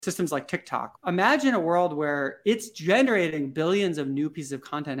systems like TikTok. Imagine a world where it's generating billions of new pieces of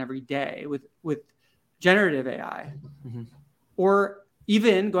content every day with generative AI. Mm-hmm. Or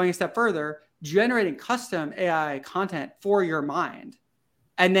even going a step further, generating custom AI content for your mind.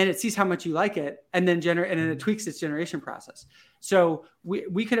 And then it sees how much you like it and then then it tweaks its generation process. So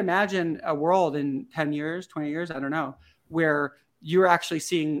we could imagine a world in 10 years, 20 years, I don't know, where you're actually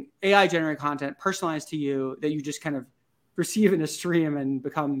seeing AI generated content personalized to you that you just kind of receive in a stream and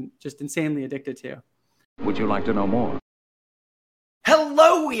become just insanely addicted to. Would you like to know more?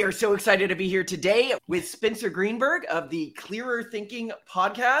 Hello, we are so excited to be here today with Spencer Greenberg of the Clearer Thinking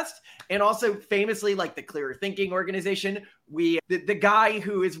podcast, and also famously like the Clearer Thinking organization. The guy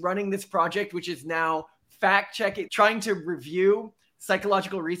who is running this project, which is now fact-checking, trying to review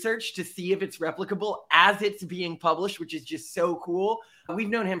psychological research to see if it's replicable as it's being published, which is just so cool. We've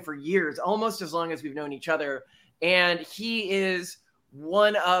known him for years, almost as long as we've known each other. And he is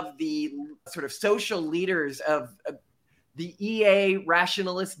one of the sort of social leaders of the EA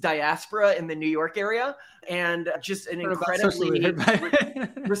rationalist diaspora in the New York area, and just an incredibly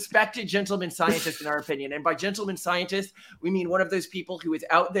respected gentleman scientist in our opinion. And by gentleman scientist, we mean one of those people who is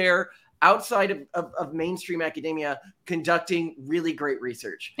out there outside of mainstream academia conducting really great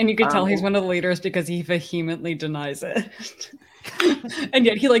research. And you could tell he's one of the leaders because he vehemently denies it. And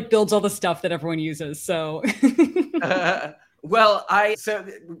yet he builds all the stuff that everyone uses. So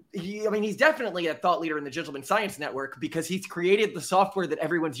he's definitely a thought leader in the Gentleman Science Network because he's created the software that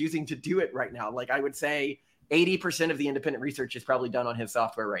everyone's using to do it right now. I would say 80% of the independent research is probably done on his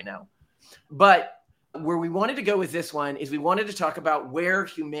software right now. But where we wanted to go with this one is we wanted to talk about where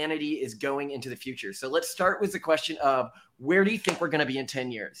humanity is going into the future. So let's start with the question of where do you think we're going to be in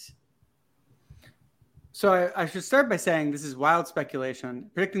 10 years? So I should start by saying this is wild speculation.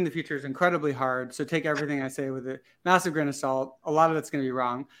 Predicting the future is incredibly hard. So take everything I say with a massive grain of salt. A lot of it's going to be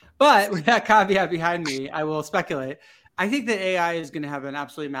wrong. But with that caveat behind me, I will speculate. I think that AI is going to have an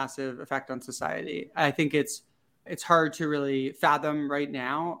absolutely massive effect on society. I think it's hard to really fathom right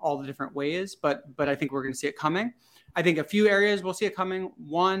now all the different ways, but I think we're going to see it coming. I think a few areas we'll see it coming.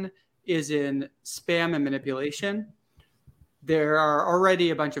 One is in spam and manipulation. There are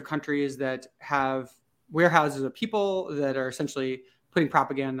already a bunch of countries that have warehouses of people that are essentially putting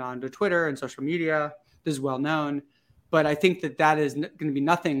propaganda onto Twitter and social media. This is well known. But I think that is going to be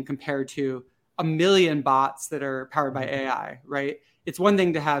nothing compared to a million bots that are powered by AI, right? It's one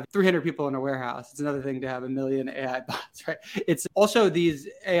thing to have 300 people in a warehouse. It's another thing to have a million AI bots, right? It's also these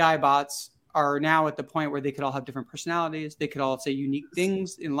AI bots are now at the point where they could all have different personalities. They could all say unique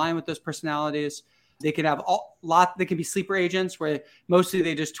things in line with those personalities. They could have they can be sleeper agents where mostly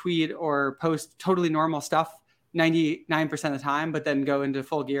they just tweet or post totally normal stuff 99% of the time, but then go into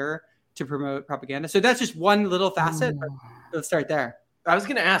full gear to promote propaganda. So that's just one little facet. But let's start there. I was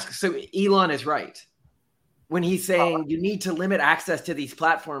going to ask, so Elon is right when he's saying you need to limit access to these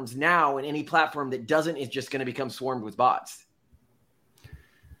platforms now, and any platform that doesn't is just going to become swarmed with bots.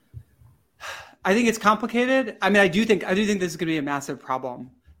 I think it's complicated. I mean, I do think this is going to be a massive problem.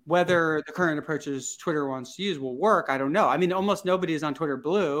 Whether the current approaches Twitter wants to use will work, I don't know. I mean, almost nobody is on Twitter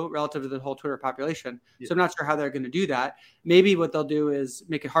Blue relative to the whole Twitter population. Yeah. So I'm not sure how they're going to do that. Maybe what they'll do is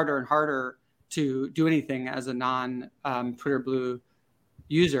make it harder and harder to do anything as a non-Twitter Blue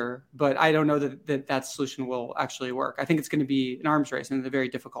user. But I don't know that solution will actually work. I think it's going to be an arms race and a very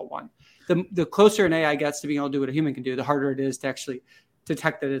difficult one. The closer an AI gets to being able to do what a human can do, the harder it is to actually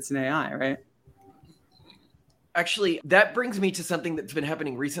detect that it's an AI, right? Actually, that brings me to something that's been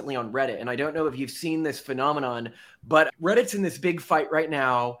happening recently on Reddit. And I don't know if you've seen this phenomenon, but Reddit's in this big fight right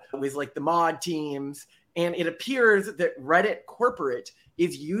now with the mod teams. And it appears that Reddit corporate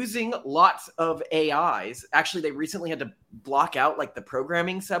is using lots of AIs. Actually, they recently had to block out the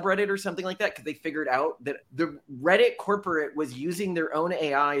programming subreddit or something like that because they figured out that the Reddit corporate was using their own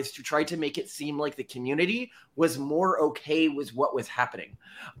AIs to try to make it seem like the community was more okay with what was happening.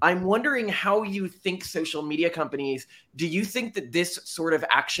 I'm wondering how you think social media companies, do you think that this sort of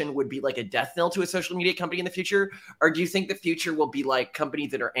action would be a death knell to a social media company in the future? Or do you think the future will be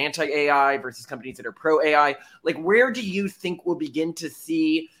companies that are anti-AI versus companies that are pro-AI? Where do you think we'll begin to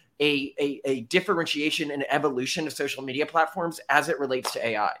see a differentiation and evolution of social media platforms as it relates to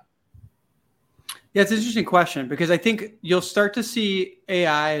AI? Yeah, it's an interesting question because I think you'll start to see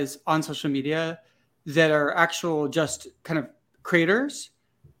AIs on social media that are actual just kind of creators,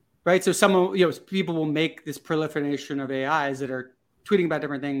 right? So people will make this proliferation of AIs that are tweeting about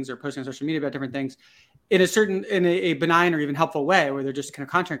different things or posting on social media about different things in a benign or even helpful way, where they're just kind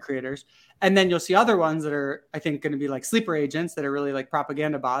of content creators. And then you'll see other ones that are, I think, going to be like sleeper agents that are really like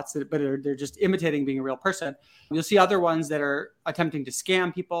propaganda bots, but they're just imitating being a real person. You'll see other ones that are attempting to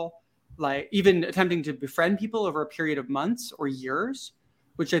scam people, like even attempting to befriend people over a period of months or years,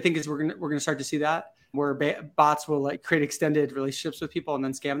 which I think is we're gonna start to see that, where bots will like create extended relationships with people and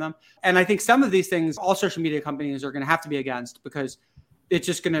then scam them. And I think some of these things, all social media companies are going to have to be against, because it's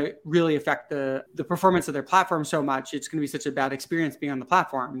just going to really affect the performance of their platform so much. It's going to be such a bad experience being on the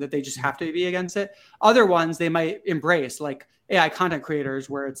platform that they just have to be against it. Other ones they might embrace, like AI content creators,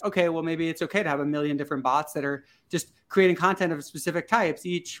 where it's okay, well, maybe it's okay to have a million different bots that are just creating content of specific types,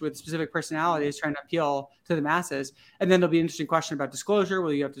 each with specific personalities, trying to appeal to the masses. And then there'll be an interesting question about disclosure.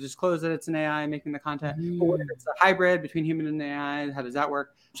 Will you have to disclose that it's an AI making the content? Or what if it's a hybrid between human and AI? How does that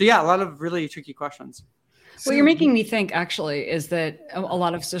work? So yeah, a lot of really tricky questions. What you're making me think, actually, is that a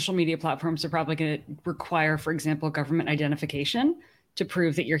lot of social media platforms are probably going to require, for example, government identification to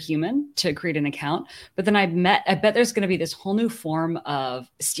prove that you're human to create an account. But then I bet there's going to be this whole new form of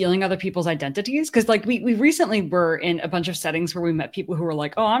stealing other people's identities. Because like we recently were in a bunch of settings where we met people who were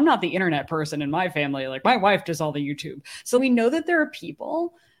like, oh, I'm not the internet person in my family. Like my wife does all the YouTube. So we know that there are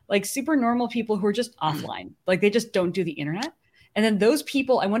people, like super normal people, who are just offline. Like they just don't do the internet. And then those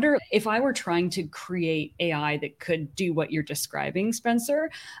people, I wonder if I were trying to create AI that could do what you're describing, Spencer,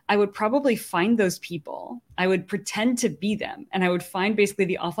 I would probably find those people. I would pretend to be them. And I would find basically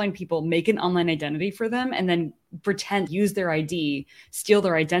the offline people, make an online identity for them, and then pretend, use their ID, steal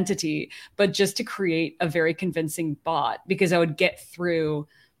their identity, but just to create a very convincing bot, because I would get through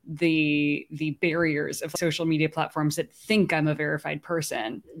the barriers of social media platforms that think I'm a verified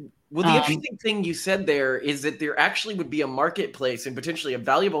person. Well, the interesting thing you said there is that there actually would be a marketplace, and potentially a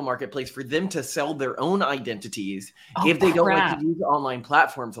valuable marketplace, for them to sell their own identities if they don't like to use online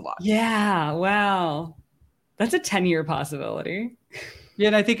platforms a lot. Yeah, wow. That's a 10-year possibility. Yeah,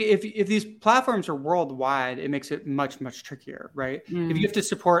 and I think if these platforms are worldwide, it makes it much, much trickier, right? If you have to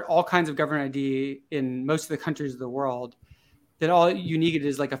support all kinds of government ID in most of the countries of the world, then all you need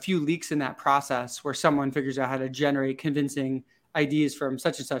is like a few leaks in that process where someone figures out how to generate convincing IDs from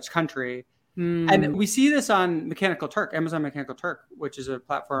such and such country. And we see this on Mechanical Turk, Amazon Mechanical Turk, which is a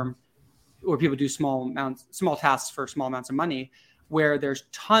platform where people do small tasks for small amounts of money, where there's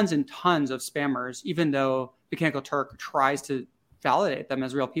tons and tons of spammers, even though Mechanical Turk tries to validate them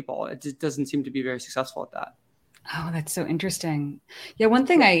as real people. It just doesn't seem to be very successful at that. Oh, that's so interesting. Yeah, one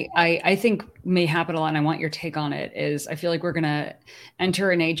thing I think may happen a lot, and I want your take on it, is I feel like we're going to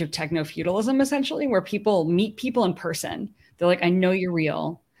enter an age of techno-feudalism, essentially, where people meet people in person. They're like, I know you're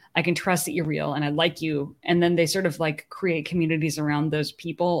real. I can trust that you're real, and I like you. And then they sort of like create communities around those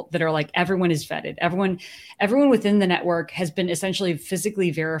people that are like, everyone is vetted. Everyone within the network has been essentially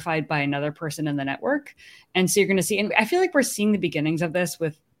physically verified by another person in the network. And so you're going to see, and I feel like we're seeing the beginnings of this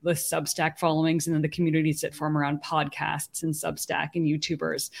with the Substack followings and then the communities that form around podcasts and Substack and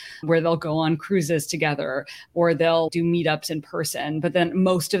YouTubers, where they'll go on cruises together or they'll do meetups in person, but then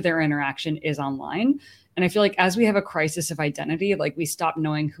most of their interaction is online. And I feel like as we have a crisis of identity, like we stop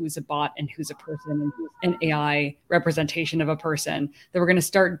knowing who's a bot and who's a person and who's an AI representation of a person, that we're going to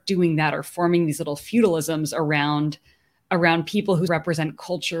start doing that, or forming these little feudalisms around people who represent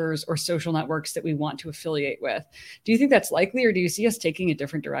cultures or social networks that we want to affiliate with. Do you think that's likely, or do you see us taking a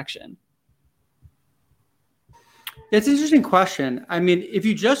different direction? It's an interesting question. I mean, if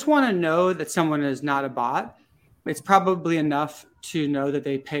you just want to know that someone is not a bot, it's probably enough to know that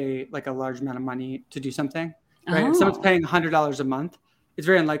they pay like a large amount of money to do something, right? If someone's paying $100 a month, it's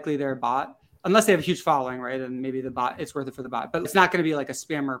very unlikely they're a bot, unless they have a huge following, right? And maybe the bot, it's worth it for the bot, but it's not going to be like a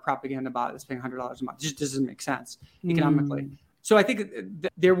spammer propaganda bot that's paying $100 a month. It just doesn't make sense economically. So I think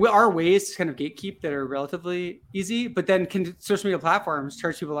there are ways to kind of gatekeep that are relatively easy, but then can social media platforms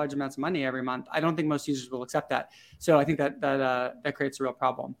charge people large amounts of money every month? I don't think most users will accept that. So I think that creates a real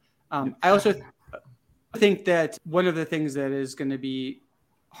problem. I also think that one of the things that is going to be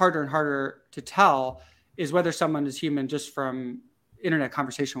harder and harder to tell is whether someone is human just from internet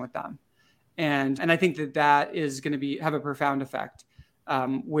conversation with them. And I think that is going to have a profound effect,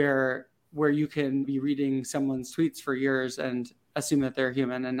 where you can be reading someone's tweets for years and assume that they're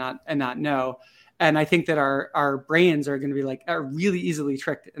human and not know. And I think that our brains are going to be are really easily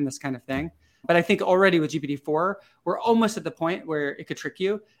tricked in this kind of thing. But I think already with GPT-4, we're almost at the point where it could trick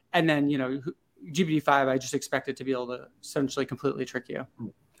you. And then, GPT-5, I just expect it to be able to essentially completely trick you.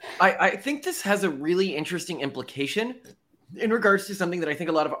 I think this has a really interesting implication in regards to something that I think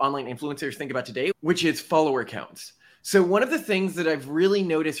a lot of online influencers think about today, which is follower counts. So one of the things that I've really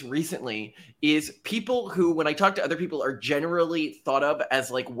noticed recently is people who, when I talk to other people, are generally thought of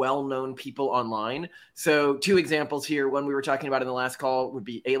as like well-known people online. So 2 examples here. One we were talking about in the last call would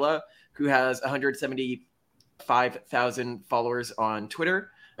be Ayla, who has 175,000 followers on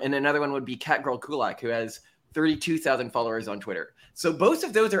Twitter. And another one would be Catgirl Kulak, who has 32,000 followers on Twitter. So both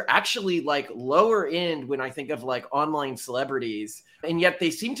of those are actually like lower end when I think of like online celebrities. And yet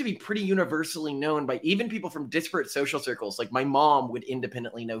they seem to be pretty universally known by even people from disparate social circles. Like my mom would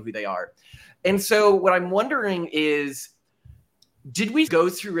independently know who they are. And so what I'm wondering is, did we go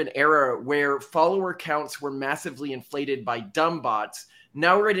through an era where follower counts were massively inflated by dumb bots?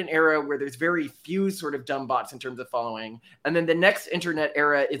 Now we're at an era where there's very few sort of dumb bots in terms of following. And then the next internet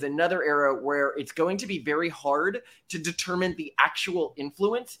era is another era where it's going to be very hard to determine the actual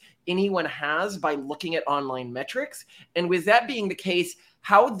influence anyone has by looking at online metrics. And with that being the case,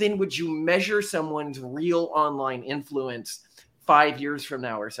 how then would you measure someone's real online influence 5 years from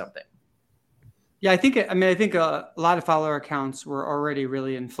now or something? Yeah, I think a lot of follower accounts were already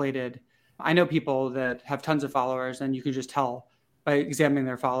really inflated. I know people that have tons of followers, and you can just tell by examining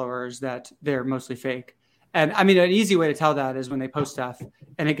their followers that they're mostly fake. And I mean, an easy way to tell that is when they post stuff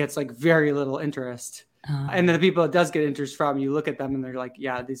and it gets like very little interest. And then the people it does get interest from, you look at them and they're like,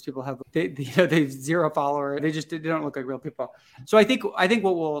 yeah, these people have they have 0 followers. They don't look like real people. So I think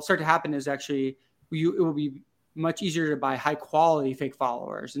what will start to happen is actually it will be much easier to buy high quality fake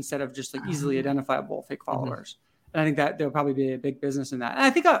followers instead of just like easily identifiable fake followers. And I think that there'll probably be a big business in that. And I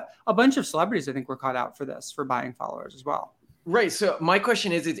think a bunch of celebrities, I think, were caught out for this, for buying followers as well. Right. So my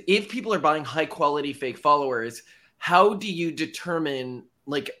question is if people are buying high quality fake followers, how do you determine,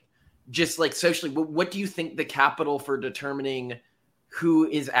 like, just like socially, what do you think the capital for determining who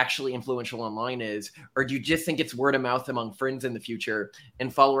is actually influential online is? Or do you just think it's word of mouth among friends in the future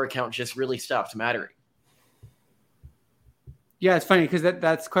and follower count just really stops mattering? Yeah, it's funny because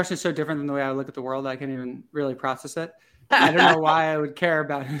that question is so different than the way I look at the world. I can't even really process it. I don't know why I would care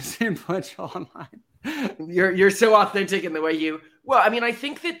about who's influential online. You're so authentic in the way you, well, I mean, I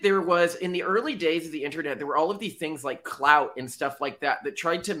think that there was, in the early days of the internet, there were all of these things like clout and stuff like that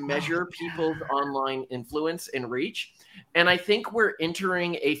tried to measure people's online influence and reach. And I think we're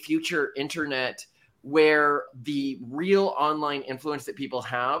entering a future internet where the real online influence that people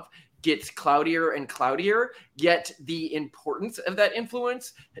have gets cloudier and cloudier, yet the importance of that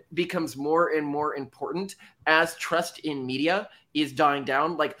influence becomes more and more important as trust in media is dying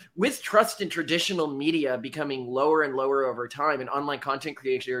down. Like with trust in traditional media becoming lower and lower over time and online content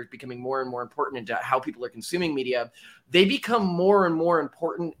creators becoming more and more important into how people are consuming media, they become more and more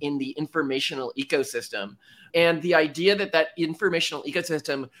important in the informational ecosystem. And the idea that that informational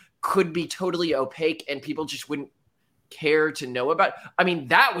ecosystem could be totally opaque and people just wouldn't care to know about. I mean,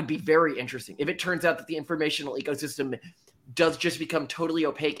 that would be very interesting if it turns out that the informational ecosystem does just become totally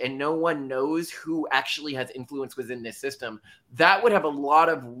opaque and no one knows who actually has influence within this system. That would have a lot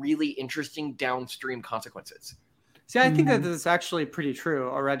of really interesting downstream consequences. See, I think that is actually pretty true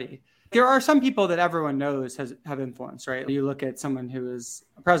already. There are some people that everyone knows have influence, right? You look at someone who is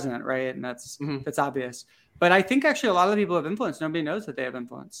a president, right? And that's obvious. But I think actually a lot of the people have influence. Nobody knows that they have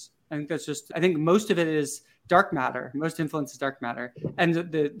influence. I think most of it is dark matter. Most influence is dark matter. And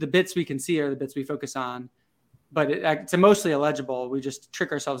the bits we can see are the bits we focus on. But it's mostly illegible. We just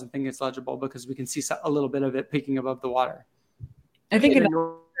trick ourselves and think it's legible because we can see a little bit of it peeking above the water. I think it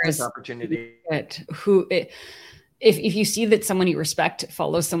is opportunity. If you see that someone you respect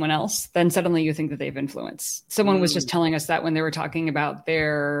follows someone else, then suddenly you think that they have influence. Someone was just telling us that when they were talking about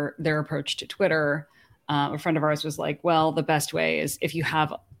their approach to Twitter. A friend of ours was like, well, the best way is if you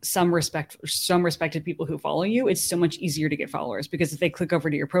have some respected people who follow you, it's so much easier to get followers because if they click over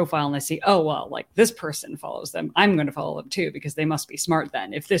to your profile and they see, oh, well, like this person follows them, I'm going to follow them too, because they must be smart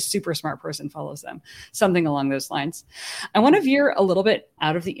then. If this super smart person follows them, something along those lines. I want to veer a little bit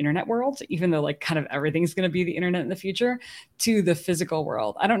out of the internet world, even though like kind of everything's going to be the internet in the future, to the physical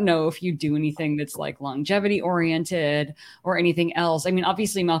world. I don't know if you do anything that's like longevity oriented or anything else. I mean,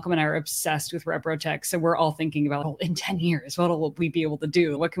 obviously Malcolm and I are obsessed with reprotech. So we're all thinking about, oh, in 10 years, what will we be able to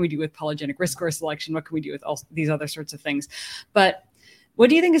do? What can we do with polygenic risk score selection? What can we do with all these other sorts of things? But what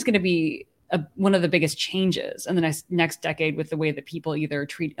do you think is going to be one of the biggest changes in the next decade with the way that people either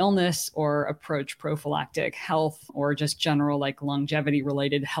treat illness or approach prophylactic health or just general like longevity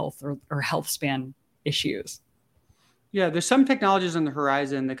related health or health span issues? Yeah, there's some technologies on the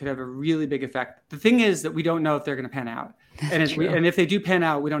horizon that could have a really big effect. The thing is that we don't know if they're going to pan out. And if they do pan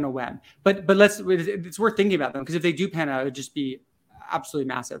out, we don't know when. But it's worth thinking about them because if they do pan out, it would just be absolutely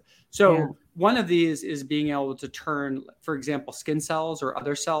massive. So one of these is being able to turn, for example, skin cells or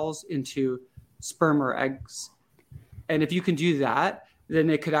other cells into sperm or eggs. And if you can do that, then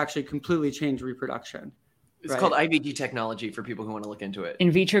it could actually completely change reproduction. It's called IVG technology for people who want to look into it.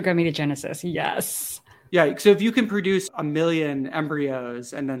 In vitro gametogenesis. Yes. Yeah. So if you can produce 1 million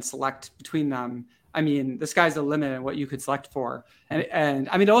embryos and then select between them, I mean, the sky's the limit on what you could select for. And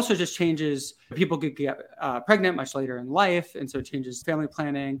I mean, it also just changes, people could get pregnant much later in life. And so it changes family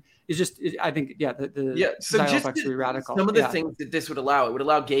planning. It's just, I think, the side effects would be radical. Some of the things that this would allow, it would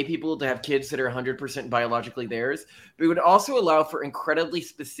allow gay people to have kids that are 100% biologically theirs, but it would also allow for incredibly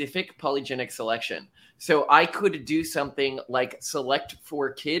specific polygenic selection. So I could do something like select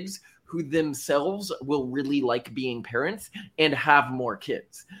for kids who themselves will really like being parents and have more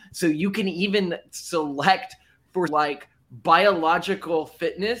kids. So you can even select for like biological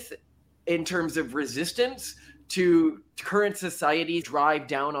fitness in terms of resistance to current society's drive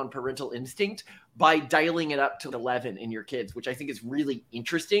down on parental instinct by dialing it up to 11 in your kids, which I think is really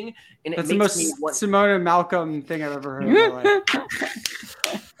interesting. And that's the most Simone and Malcolm thing I've ever heard in my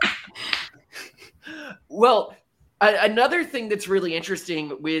life. Well, another thing that's really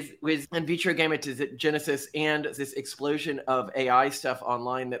interesting with in vitro gametogenesis and this explosion of AI stuff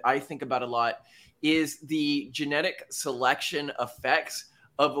online that I think about a lot is the genetic selection effects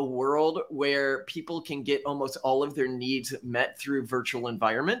of a world where people can get almost all of their needs met through virtual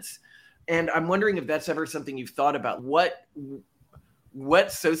environments. And I'm wondering if that's ever something you've thought about.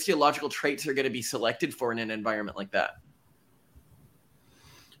 What sociological traits are going to be selected for in an environment like that?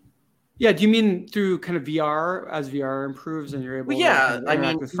 Yeah, do you mean through kind of VR, as VR improves and you're able to kind of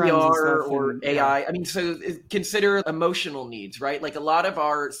interact with friends VR and or AI. I mean, so consider emotional needs, right? Like a lot of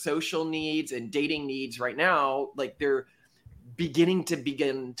our social needs and dating needs right now, like they're begin to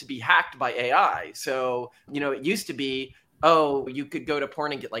be hacked by AI. So, it used to be, you could go to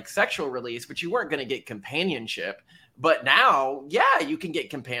porn and get like sexual release, but you weren't going to get companionship. But now, you can get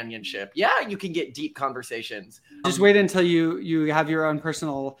companionship. Yeah, you can get deep conversations. Just wait until you have your own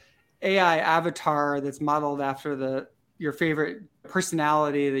personal AI avatar that's modeled after your favorite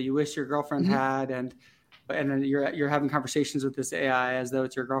personality that you wish your girlfriend had, and then you're having conversations with this AI as though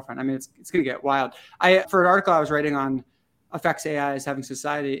it's your girlfriend. I mean, it's going to get wild. For an article I was writing on effects AI is having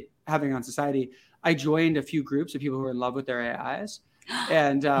on society, I joined a few groups of people who are in love with their AIs,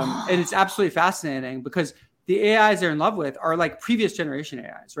 and it's absolutely fascinating because the AIs they're in love with are like previous generation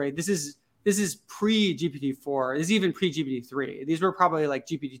AIs, right? This is pre-GPT-4. This is even pre-GPT-3. These were probably like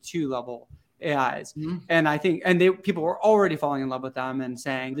GPT-2 level AIs. Mm-hmm. And I think, people were already falling in love with them and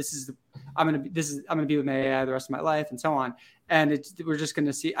saying, I'm going to be with my AI the rest of my life and so on. And we're just going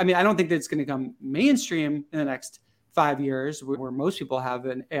to see, I mean, I don't think that it's going to come mainstream in the next 5 years where most people have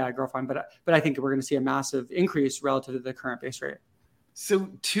an AI girlfriend, but I think we're going to see a massive increase relative to the current base rate. So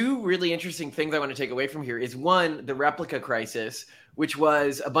 2 really interesting things I want to take away from here is 1, the replica crisis, which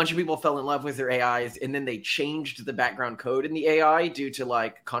was a bunch of people fell in love with their AIs and then they changed the background code in the AI due to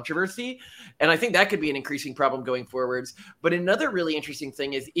like controversy. And I think that could be an increasing problem going forwards. But another really interesting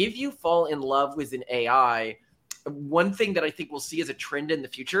thing is if you fall in love with an AI, one thing that I think we'll see as a trend in the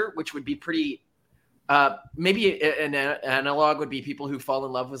future, which would be pretty maybe an analog would be people who fall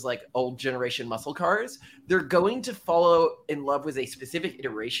in love with like old generation muscle cars. They're going to fall in love with a specific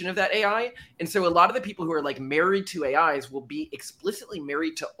iteration of that AI. And so a lot of the people who are like married to AIs will be explicitly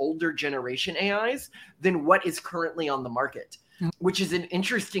married to older generation AIs than what is currently on the market, which is an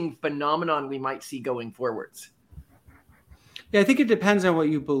interesting phenomenon we might see going forwards. Yeah, I think it depends on what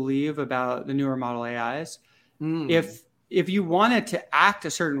you believe about the newer model AIs. If you want it to act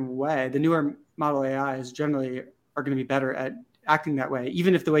a certain way, the newer model AIs generally are going to be better at acting that way,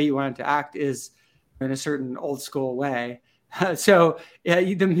 even if the way you want it to act is in a certain old school way. So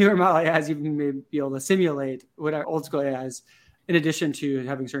the newer model AIs even may be able to simulate what are old school AIs, in addition to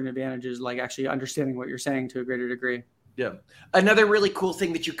having certain advantages, like actually understanding what you're saying to a greater degree. Yeah. Another really cool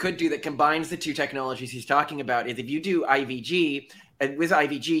thing that you could do that combines the 2 technologies he's talking about is if you do IVG, and with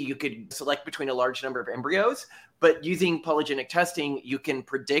IVG, you could select between a large number of embryos, but using polygenic testing, you can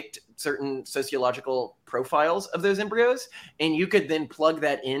predict certain sociological profiles of those embryos, and you could then plug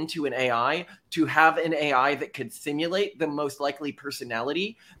that into an AI to have an AI that could simulate the most likely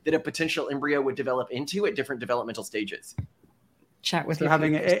personality that a potential embryo would develop into at different developmental stages. Chat with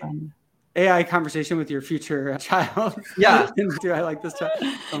having an AI conversation with your future child. Yeah. Do I like this child?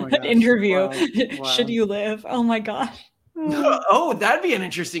 Oh my gosh. Interview. Wow. Should you live? Oh my gosh. Oh, that'd be an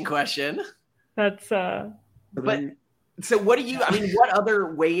interesting question. That's But so what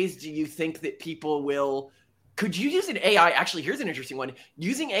other ways do you think that people will Could you use an AI? Actually, here's an interesting one.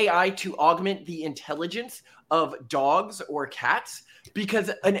 Using AI to augment the intelligence of dogs or cats, because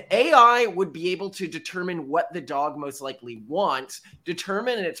an AI would be able to determine what the dog most likely wants,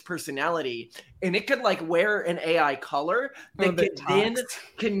 determine its personality, and it could like wear an AI collar that could then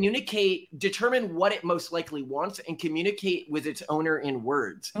determine what it most likely wants and communicate with its owner in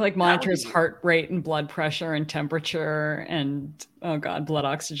words. Like monitors heart rate and blood pressure and temperature and, oh God, blood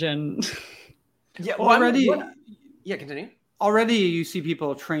oxygen. Yeah, well, continue. Already you see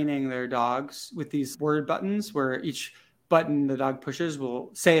people training their dogs with these word buttons where each button the dog pushes will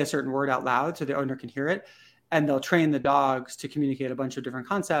say a certain word out loud so the owner can hear it. And they'll train the dogs to communicate a bunch of different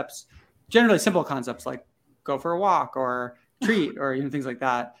concepts, generally simple concepts like go for a walk or treat or things like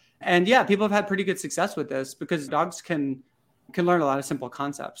that. And yeah, people have had pretty good success with this because dogs can learn a lot of simple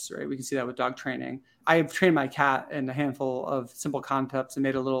concepts, right? We can see that with dog training. I've trained my cat in a handful of simple concepts and we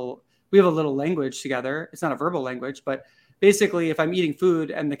have a little language together. It's not a verbal language, but basically if I'm eating food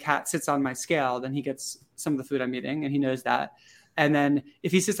and the cat sits on my scale, then he gets some of the food I'm eating and he knows that. And then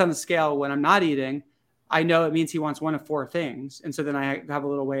if he sits on the scale when I'm not eating, I know it means he wants one of 4 things. And so then I have a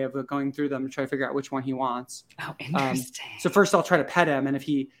little way of going through them to try to figure out which one he wants. Oh, interesting. So first I'll try to pet him. And if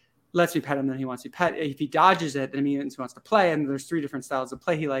he lets me pet him, then he wants to be pet. If he dodges it, then it means he wants to play. And there's 3 different styles of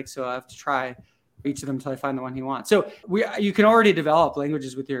play he likes. So I have to try each of them until I find the one he wants. So you can already develop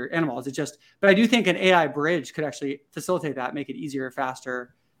languages with your animals. But I do think an AI bridge could actually facilitate that, make it easier,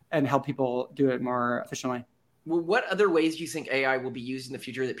 faster, and help people do it more efficiently. Well, what other ways do you think AI will be used in the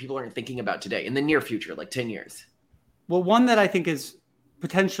future that people aren't thinking about today, in the near future, like 10 years? Well, one that I think is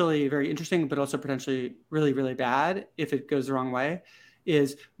potentially very interesting, but also potentially really, really bad if it goes the wrong way,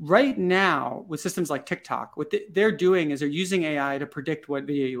 is right now with systems like TikTok, what they're doing is they're using AI to predict what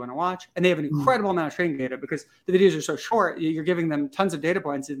video you want to watch. And they have an incredible amount of training data because the videos are so short. You're giving them tons of data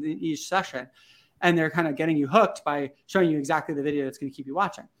points in each session. And they're kind of getting you hooked by showing you exactly the video that's going to keep you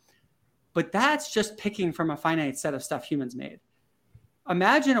watching. But that's just picking from a finite set of stuff humans made.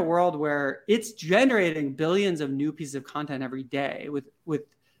 Imagine a world where it's generating billions of new pieces of content every day with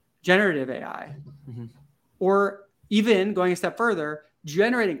generative AI. Mm-hmm. Or even going a step further,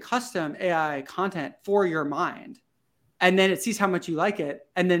 generating custom AI content for your mind. And then it sees how much you like it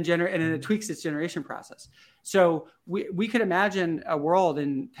and then it tweaks its generation process. So we could imagine a world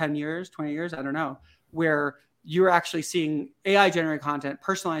in 10 years, 20 years, I don't know, where you're actually seeing AI generated content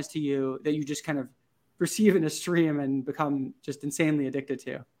personalized to you that you just kind of receive in a stream and become just insanely addicted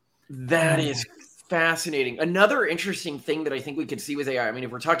to. That is fascinating. Another interesting thing that I think we could see with AI, I mean,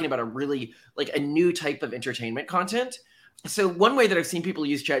 if we're talking about a really like a new type of entertainment content. So one way that I've seen people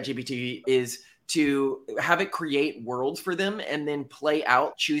use ChatGPT is to have it create worlds for them and then play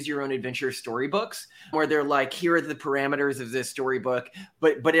out choose your own adventure storybooks where they're like, here are the parameters of this storybook,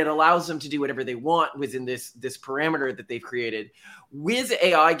 but it allows them to do whatever they want within this parameter that they've created. With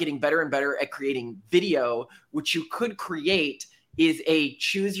AI getting better and better at creating video, which you could create is a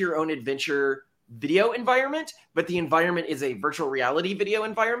choose your own adventure video environment, but the environment is a virtual reality video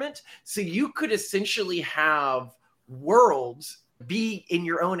environment. So you could essentially have worlds be in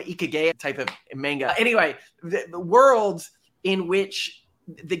your own ikigai type of manga. Anyway, the worlds in which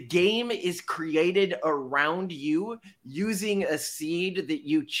the game is created around you using a seed that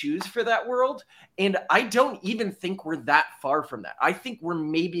you choose for that world. And I don't even think we're that far from that. I think we're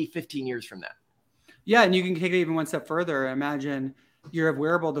maybe 15 years from that. Yeah, and you can take it even one step further. Imagine you have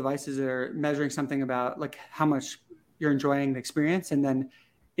wearable devices that are measuring something about like how much you're enjoying the experience, and then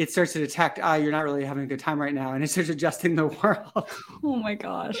it starts to detect, you're not really having a good time right now. And it starts adjusting the world. Oh my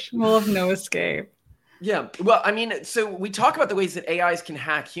gosh. We'll have no escape. Yeah. Well, I mean, so we talk about the ways that AIs can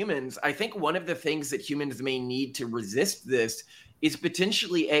hack humans. I think one of the things that humans may need to resist this is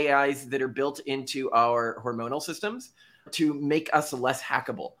potentially AIs that are built into our hormonal systems to make us less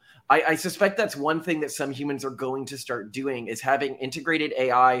hackable. I suspect that's one thing that some humans are going to start doing is having integrated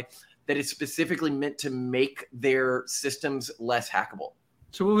AI that is specifically meant to make their systems less hackable.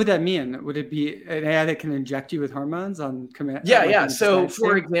 So what would that mean? Would it be an AI that can inject you with hormones on command? Yeah. So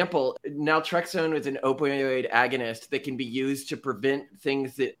for example, naltrexone is an opioid agonist that can be used to prevent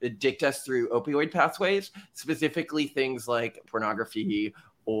things that addict us through opioid pathways, specifically things like pornography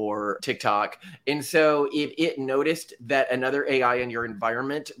or TikTok. And so if it noticed that another AI in your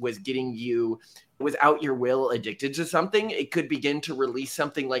environment was getting you without your will addicted to something, it could begin to release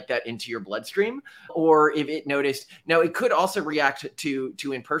something like that into your bloodstream. Or if it noticed, now it could also react to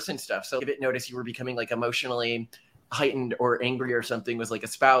in-person stuff. So if it noticed you were becoming like emotionally heightened or angry or something with like a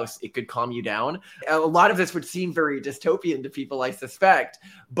spouse, it could calm you down. A lot of this would seem very dystopian to people, I suspect,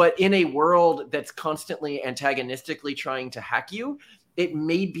 but in a world that's constantly antagonistically trying to hack you, it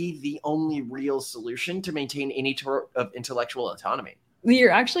may be the only real solution to maintain any sort of intellectual autonomy.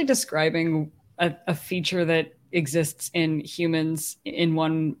 You're actually describing a feature that exists in humans in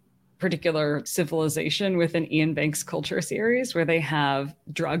one particular civilization within Ian Banks' culture series, where they have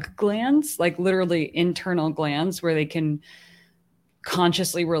drug glands, like literally internal glands where they can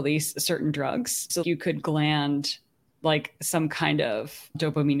consciously release certain drugs. So you could gland like some kind of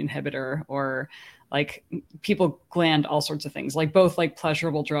dopamine inhibitor, or like people gland all sorts of things, like both like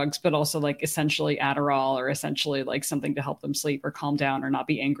pleasurable drugs, but also like essentially Adderall, or essentially like something to help them sleep or calm down or not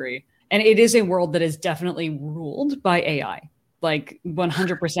be angry. And it is a world that is definitely ruled by AI. Like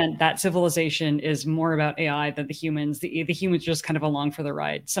 100%, that civilization is more about AI than the humans. The humans just kind of along for the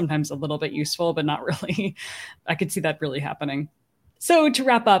ride, sometimes a little bit useful, but not really. I could see that really happening. So to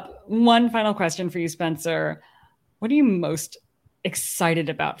wrap up, one final question for you, Spencer. What are you most excited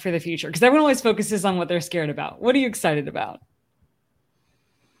about for the future? Because everyone always focuses on what they're scared about. What are you excited about?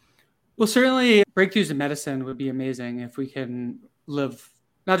 Well, certainly breakthroughs in medicine would be amazing if we can live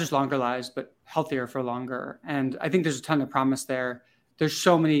not just longer lives, but healthier for longer. And I think there's a ton of promise there. There's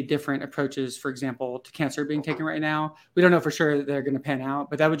so many different approaches, for example, to cancer being taken right now. We don't know for sure that they're going to pan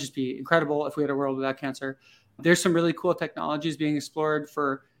out, but that would just be incredible if we had a world without cancer. There's some really cool technologies being explored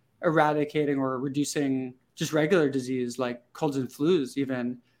for eradicating or reducing just regular disease like colds and flus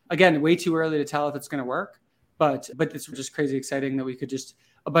even. Again, way too early to tell if it's going to work, but it's just crazy exciting that we could just,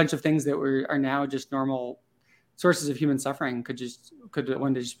 a bunch of things that are now just normal sources of human suffering could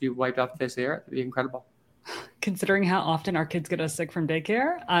one day just be wiped off the face of the earth. It'd be incredible. Considering how often our kids get us sick from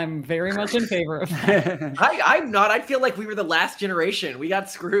daycare, I'm very much in favor of that. I'm not. I feel like we were the last generation. We got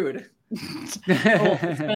screwed. Spencer,